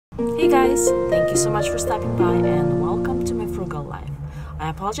Hey guys, thank you so much for stopping by and welcome to my frugal life. I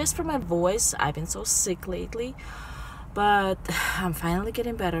apologize for my voice, I've been so sick lately, but I'm finally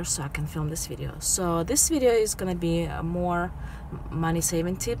getting better so I can film this video. So this video is gonna be more money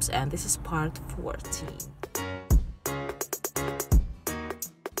saving tips, and this is part 14.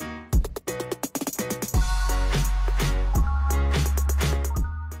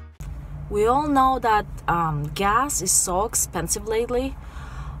 We all know that gas is so expensive lately.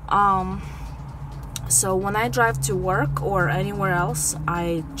 So when I drive to work or anywhere else,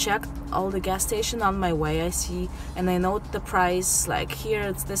 I check all the gas station on my way. I see and I note the price, like here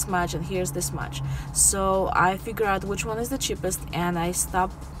it's this much and here's this much. So I figure out which one is the cheapest and I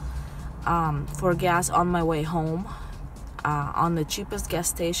stop for gas on my way home on the cheapest gas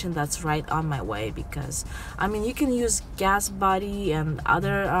station that's right on my way, because I mean you can use Gas Buddy and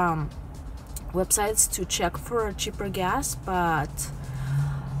other websites to check for cheaper gas, but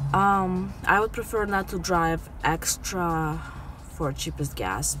I would prefer not to drive extra for cheapest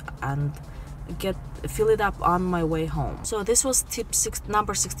gas and fill it up on my way home. So this was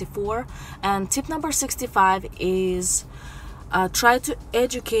number 64, and tip number 65 is try to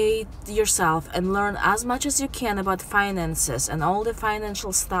educate yourself and learn as much as you can about finances and all the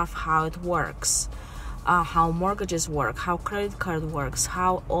financial stuff, how it works, how mortgages work, how credit card works,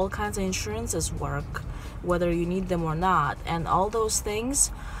 how all kinds of insurances work, whether you need them or not, and all those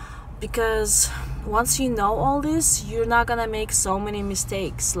things. Because once you know all this, you're not gonna make so many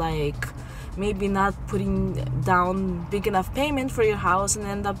mistakes, like maybe not putting down big enough payment for your house and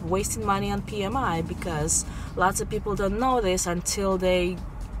end up wasting money on PMI, because lots of people don't know this until they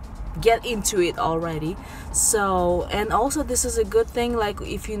get into it already. So, and also this is a good thing, like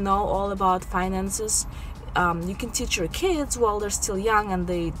if you know all about finances, you can teach your kids while they're still young and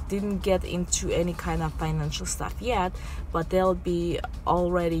they didn't get into any kind of financial stuff yet, but they'll be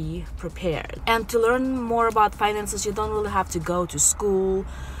already prepared. And to learn more about finances, you don't really have to go to school.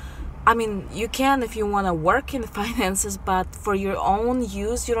 I mean, you can if you want to work in finances, but for your own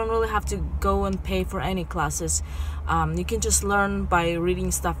use, you don't really have to go and pay for any classes. You can just learn by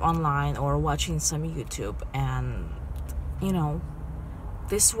reading stuff online or watching some YouTube, and you know,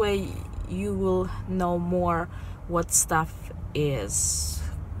 this way you will know more what stuff is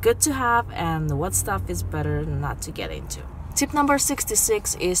good to have and what stuff is better not to get into. Tip number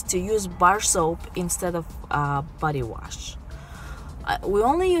 66 is to use bar soap instead of body wash. We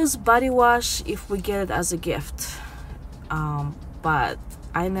only use body wash if we get it as a gift, but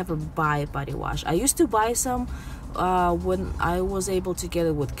I never buy body wash. I used to buy some when I was able to get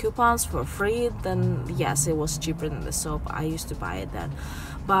it with coupons for free. Then yes, it was cheaper than the soap. I used to buy it then,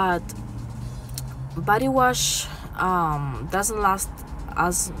 but body wash doesn't last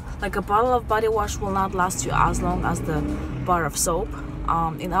as, like a bottle of body wash will not last you as long as the bar of soap.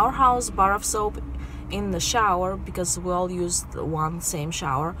 In our house, bar of soap in the shower, because we all use the one same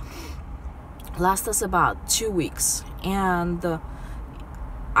shower, lasts us about 2 weeks. And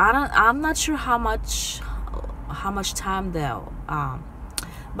I'm not sure how much time the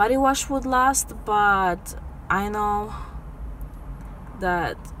body wash would last, but I know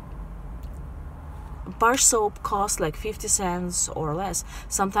that bar soap costs like 50 cents or less.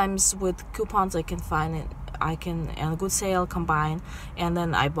 Sometimes with coupons I can find it, and a good sale combined, and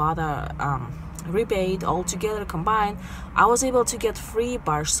then I bought a rebate all together combined. I was able to get free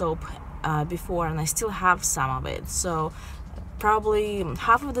bar soap before, and I still have some of it. So probably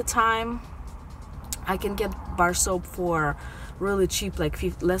half of the time I can get bar soap for really cheap, like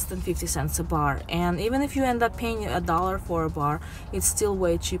less than 50 cents a bar. And even if you end up paying $1 for a bar, it's still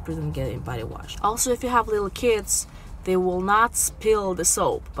way cheaper than getting body wash. Also, if you have little kids, they will not spill the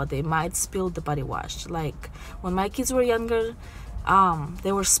soap, but they might spill the body wash. Like when my kids were younger,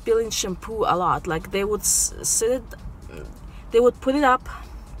 they were spilling shampoo a lot. Like they would they would put it up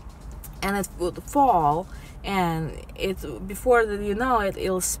and it would fall, and before you know it,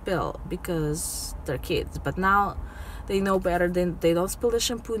 it'll spill because they're kids. But now they know better. They don't spill the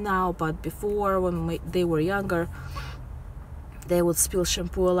shampoo now, but before, when they were younger, they would spill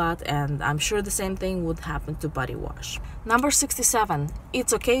shampoo a lot, and I'm sure the same thing would happen to body wash. Number 67,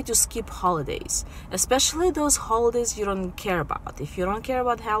 it's okay to skip holidays, especially those holidays you don't care about. If you don't care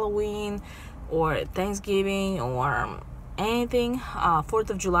about Halloween or Thanksgiving or anything, 4th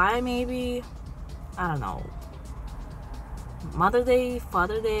of July maybe, I don't know, Mother Day,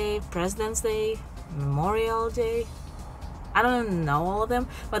 Father Day, President's Day, Memorial Day, I don't know all of them,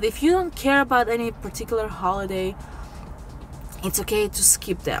 but if you don't care about any particular holiday, it's okay to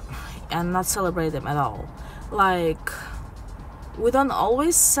skip them and not celebrate them at all. Like, we don't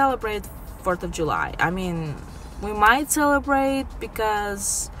always celebrate 4th of July. I mean, we might celebrate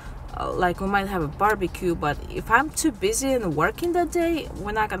because like we might have a barbecue, but if I'm too busy and working that day,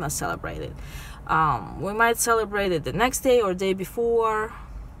 we're not gonna celebrate it. We might celebrate it the next day or day before,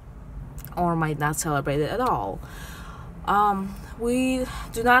 or might not celebrate it at all. We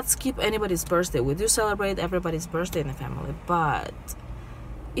do not skip anybody's birthday. We do celebrate everybody's birthday in the family, but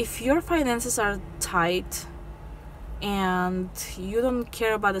if your finances are tight and you don't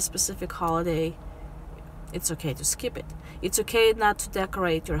care about a specific holiday, it's okay to skip it. It's okay not to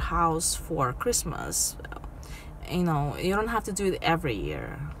decorate your house for Christmas. You know, you don't have to do it every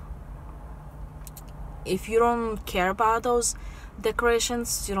year. If you don't care about those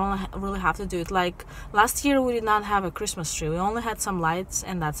decorations, you don't really have to do it. Like last year we did not have a Christmas tree. We only had some lights,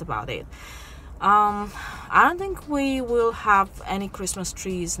 and that's about it. I don't think we will have any Christmas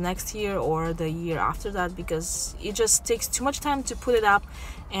trees next year or the year after that, because it just takes too much time to put it up,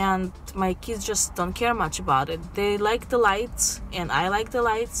 and my kids just don't care much about it. They like the lights, and I like the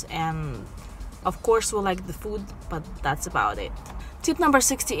lights, and of course we like the food, but that's about it. Tip number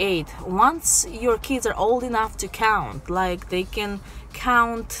 68. Once your kids are old enough to count, like they can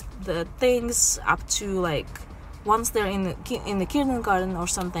count the things up to, like, once they're in the kindergarten or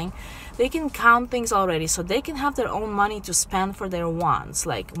something, they can count things already, so they can have their own money to spend for their wants.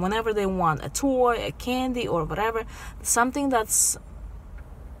 Like whenever they want a toy, a candy, or whatever, something that's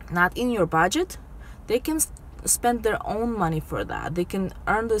not in your budget, they can spend their own money for that. They can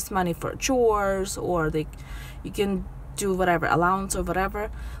earn this money for chores, or you can do whatever, allowance or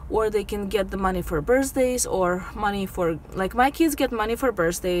whatever, or they can get the money for birthdays, or money for, like my kids get money for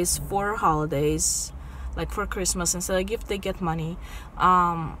birthdays, for holidays, like for Christmas. Instead of gift, they get money,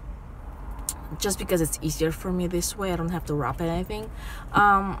 just because it's easier for me this way. I don't have to wrap anything.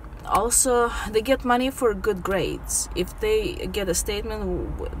 Also, they get money for good grades. If they get a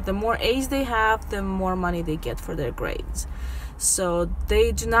statement, the more A's they have, the more money they get for their grades. So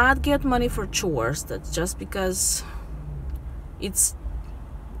they do not get money for chores. That's just because it's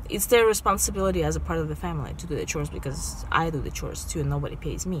their responsibility as a part of the family to do the chores, because I do the chores too and nobody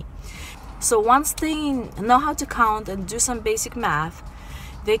pays me. So once they know how to count and do some basic math,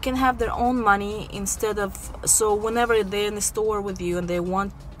 they can have their own money instead of, so whenever they're in the store with you and they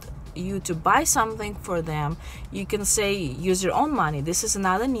want you to buy something for them, you can say, use your own money. This is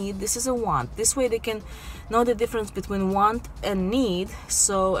not a need, this is a want. This way they can know the difference between want and need.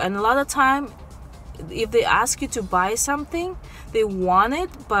 So, and a lot of time, if they ask you to buy something, they want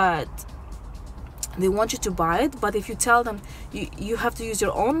it, but they want you to buy it, but if you tell them you have to use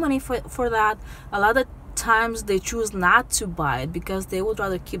your own money for that, a lot of times they choose not to buy it because they would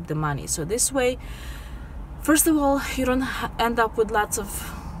rather keep the money. So this way, first of all, you don't end up with lots of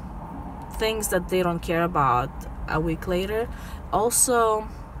things that they don't care about a week later. Also,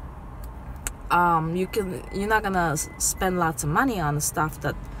 you're not gonna spend lots of money on stuff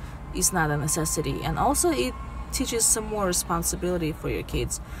that is not a necessity, and also it teaches some more responsibility for your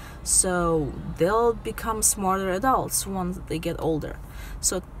kids, so they'll become smarter adults once they get older.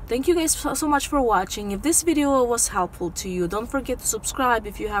 So thank you guys so much for watching. If this video was helpful to you, don't forget to subscribe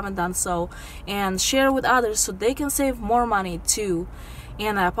if you haven't done so, and share with others so they can save more money too.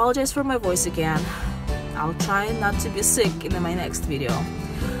 And I apologize for my voice again. I'll try not to be sick in my next video.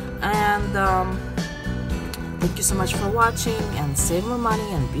 And thank you so much for watching, and save more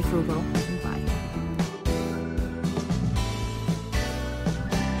money and be frugal.